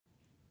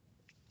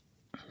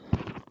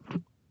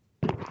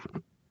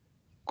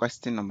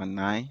Question number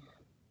 9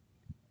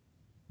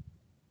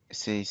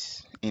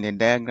 says, in the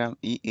diagram,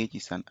 EH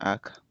is an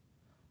arc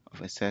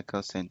of a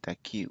circle center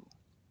Q.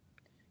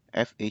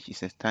 FH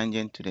is a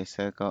tangent to the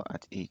circle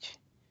at H,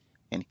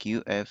 and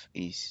QF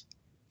is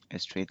a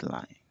straight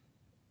line.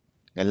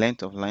 The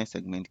length of line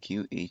segment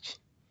QH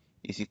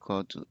is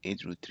equal to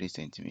 8√3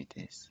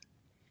 centimeters,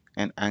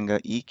 and angle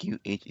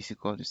EQH is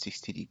equal to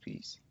 60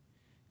 degrees.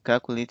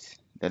 Calculate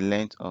the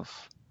length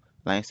of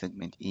line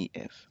segment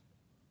EF.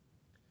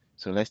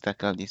 So let's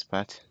tackle this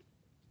part.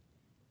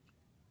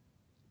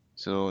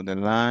 So the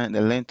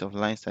length of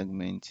line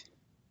segment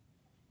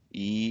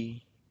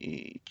EF,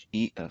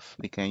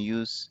 we can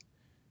use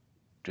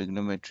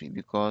trigonometry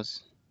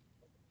because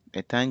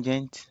the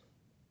tangent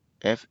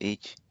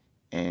FH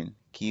and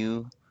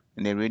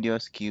the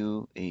radius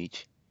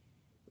QH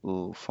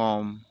will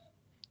form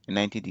a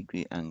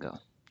 90-degree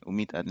angle, will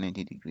meet at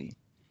 90 degrees.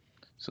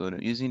 So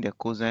using the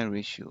cosine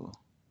ratio,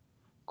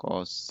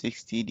 cos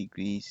 60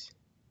 degrees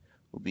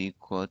will be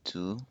equal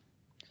to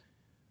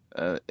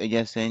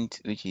adjacent,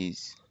 which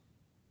is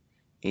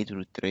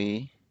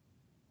 8√3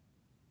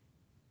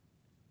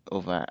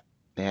 over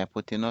the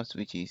hypotenuse,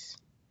 which is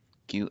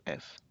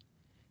QF.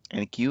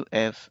 And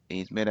QF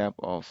is made up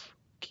of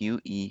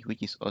QE,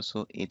 which is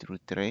also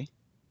 8√3,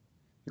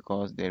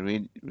 because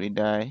the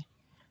radii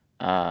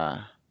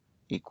are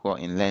equal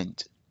in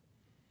length.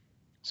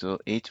 So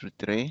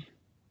 8√3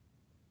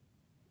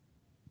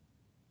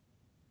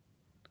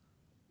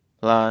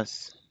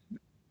 plus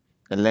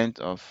the length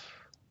of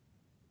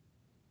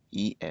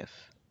EF,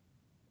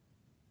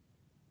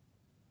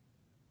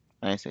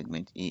 line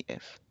segment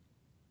EF.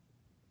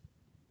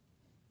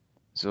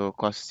 So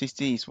cos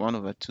 60 is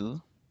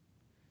 1/2,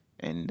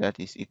 and that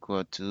is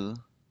equal to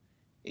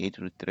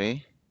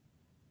 8√3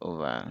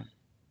 over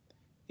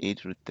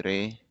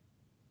 8√3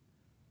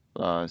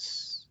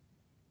 plus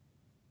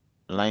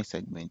line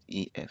segment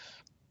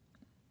EF,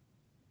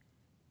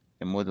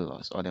 the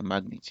modulus or the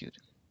magnitude.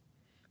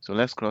 So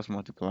let's cross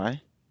multiply.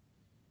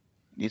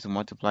 This will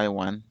multiply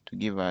 1 to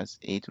give us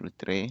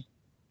 8√3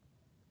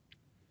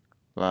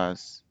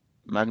 plus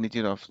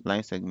magnitude of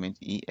line segment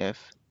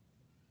EF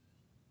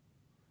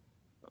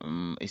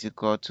is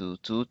equal to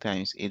 2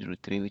 times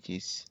 8√3, which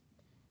is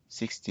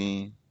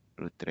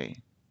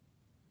 16√3.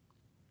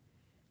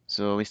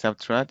 So we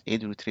subtract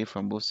 8√3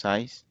 from both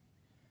sides.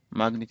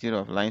 Magnitude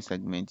of line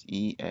segment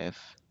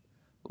EF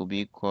will be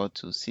equal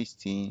to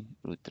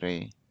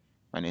 16√3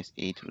 minus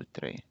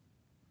 8√3.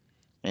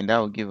 And that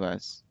will give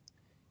us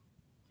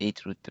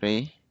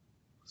 8√3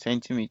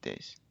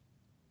 centimeters.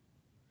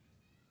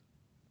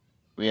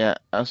 We are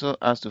also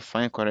asked to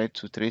find correct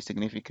to 3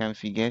 significant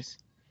figures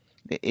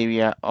the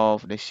area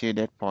of the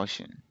shaded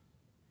portion.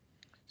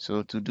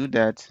 So to do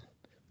that,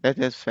 let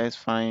us first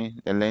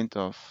find the length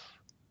of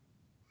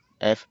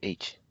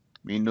FH.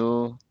 We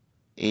know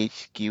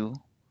HQ,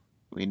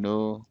 we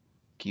know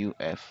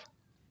QF.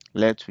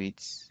 Left with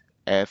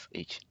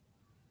FH.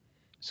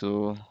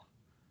 So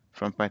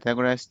from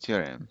Pythagoras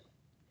theorem,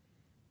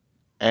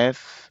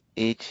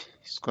 FH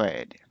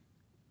squared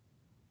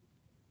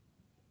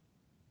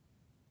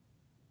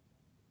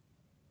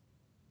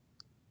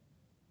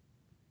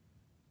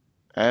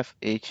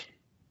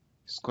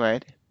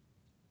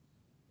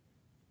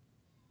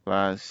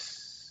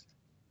plus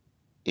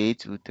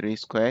 8√3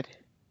 squared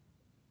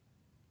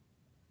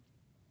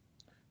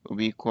will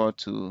be equal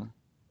to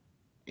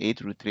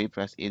 8√3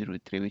 plus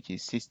 8√3, which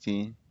is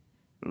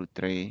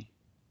 16√3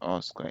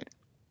 all squared.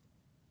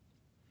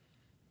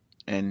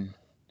 And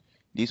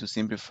this will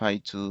simplify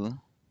to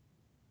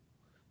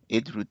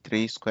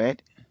 8√3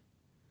 squared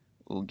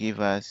will give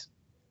us,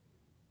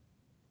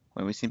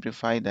 when we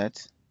simplify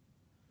that,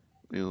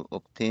 we will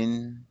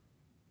obtain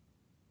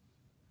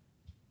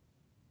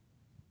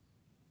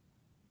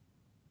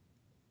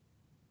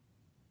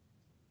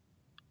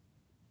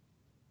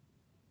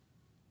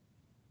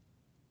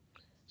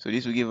so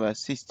this will give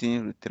us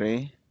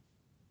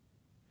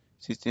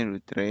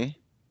 16√3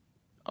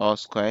 all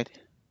squared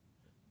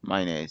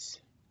minus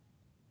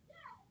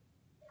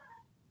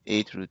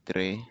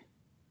 8√3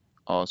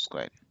 all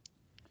squared.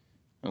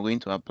 I'm going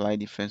to apply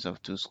difference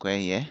of 2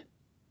 squares here.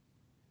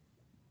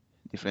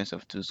 Difference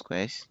of 2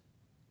 squares.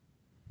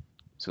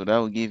 So that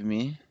will give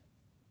me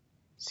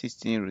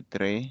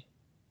 16√3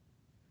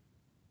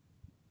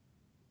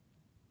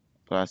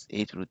 plus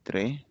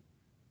 8√3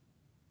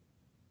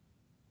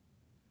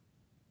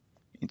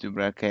 into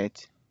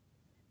bracket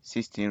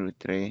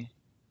 16√3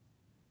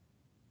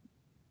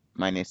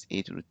 minus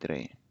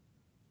 8√3.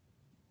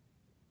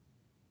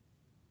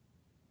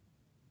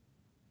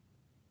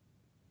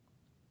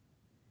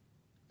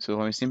 So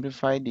when we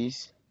simplify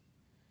this,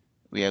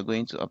 we are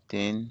going to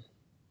obtain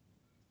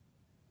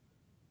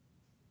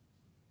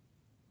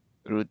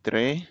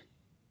 √3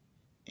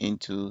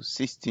 into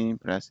 16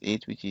 plus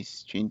 8, which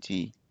is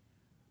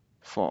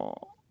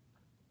 24.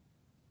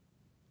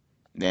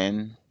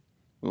 Then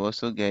we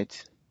also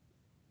get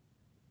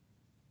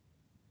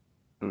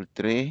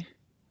 √3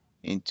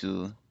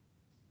 into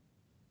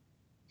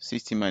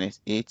 60 minus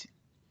 8,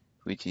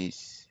 which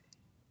is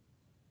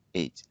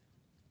 8.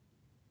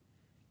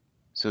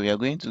 So we are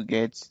going to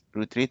get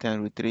root 3 times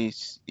root 3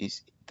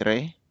 is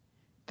 3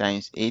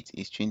 times 8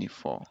 is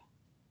 24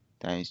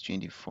 times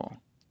 24.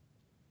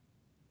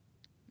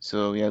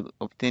 So we are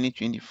obtaining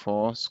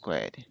 24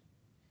 squared.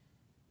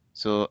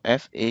 So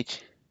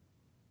FH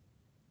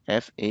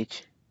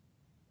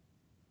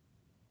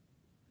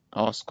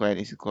all squared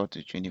is equal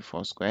to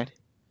 24 squared.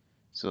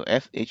 So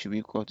FH will be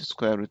equal to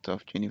square root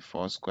of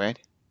 24 squared,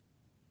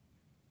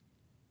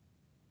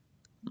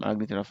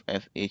 magnitude of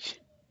FH,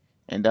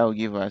 and that will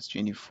give us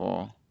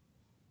 24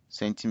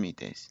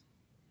 centimeters.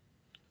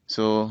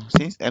 So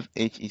since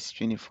FH is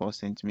 24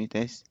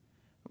 centimeters,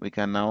 we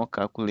can now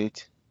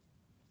calculate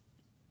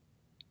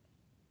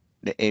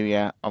the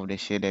area of the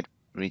shaded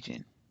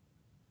region.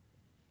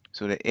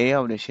 So the area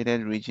of the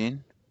shaded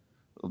region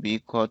will be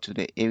equal to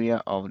the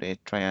area of the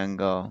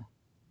triangle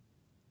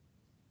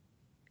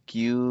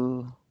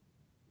QHF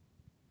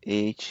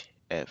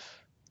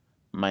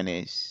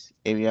minus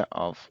area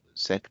of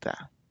sector.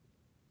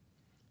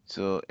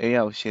 So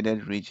area of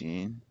shaded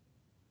region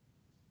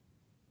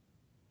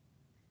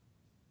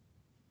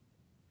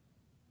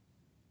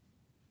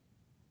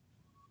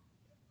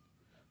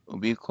will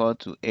be equal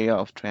to area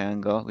of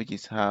triangle, which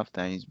is half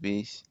times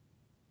base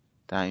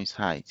times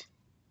height,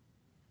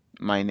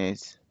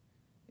 minus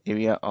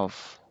area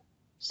of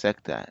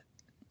sector,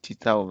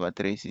 theta over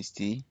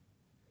 360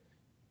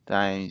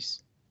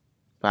 times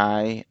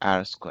pi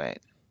r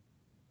squared.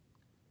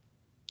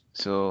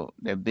 So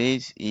the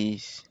base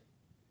is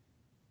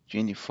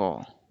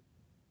 24.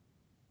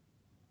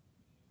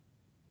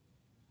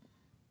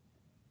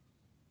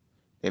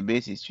 The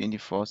base is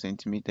 24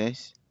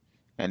 centimeters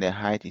and the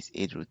height is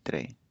 8 root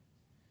 3.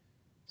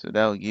 So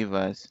that will give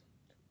us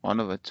 1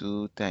 over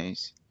 2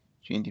 times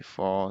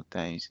 24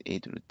 times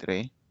 8 root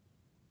 3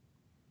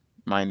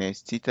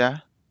 minus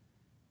theta.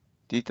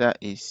 Theta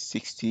is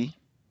 60.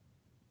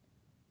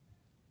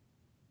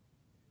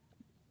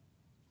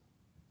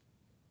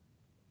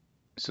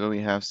 So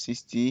we have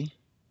 60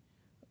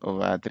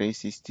 over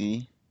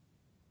 360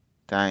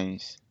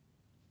 times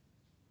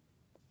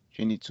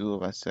 22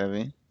 over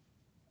 7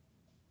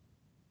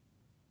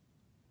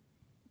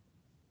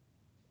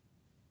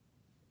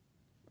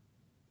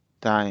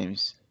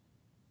 times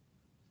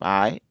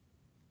pi.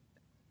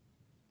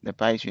 The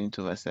pi is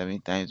 22 over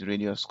 7 times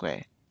radius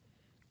square,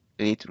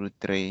 8 root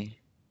 3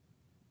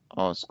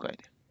 all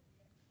squared.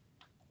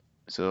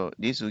 So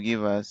this will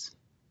give us,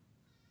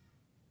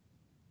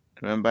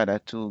 remember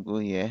that 2 will go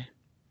here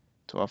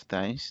 12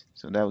 times,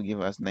 so that will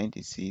give us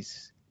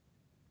 96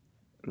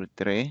 root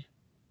 3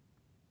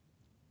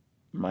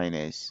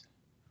 minus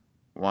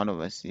 1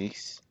 over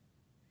 6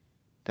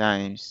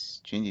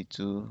 times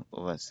 22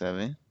 over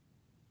 7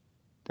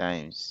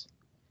 times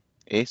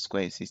 8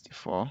 square is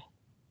 64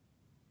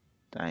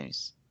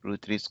 times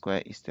root 3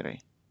 square is 3.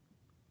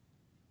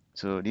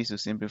 So this will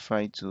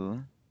simplify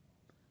to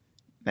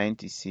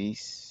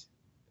 96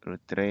 root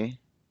 3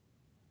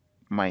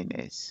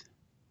 minus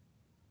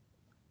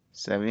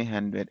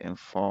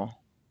 704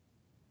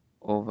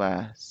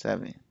 over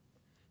 7,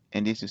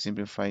 and this will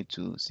simplify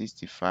to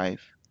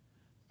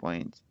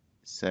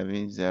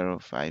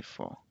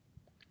 65.7054.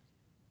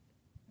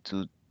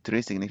 To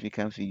three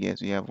significant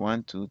figures, we have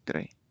 1, 2,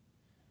 3.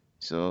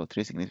 So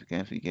three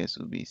significant figures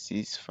will be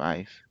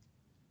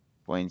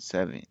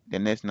 65.7. The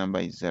next number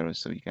is 0,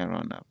 so we can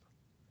round up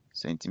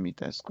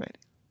centimeters squared.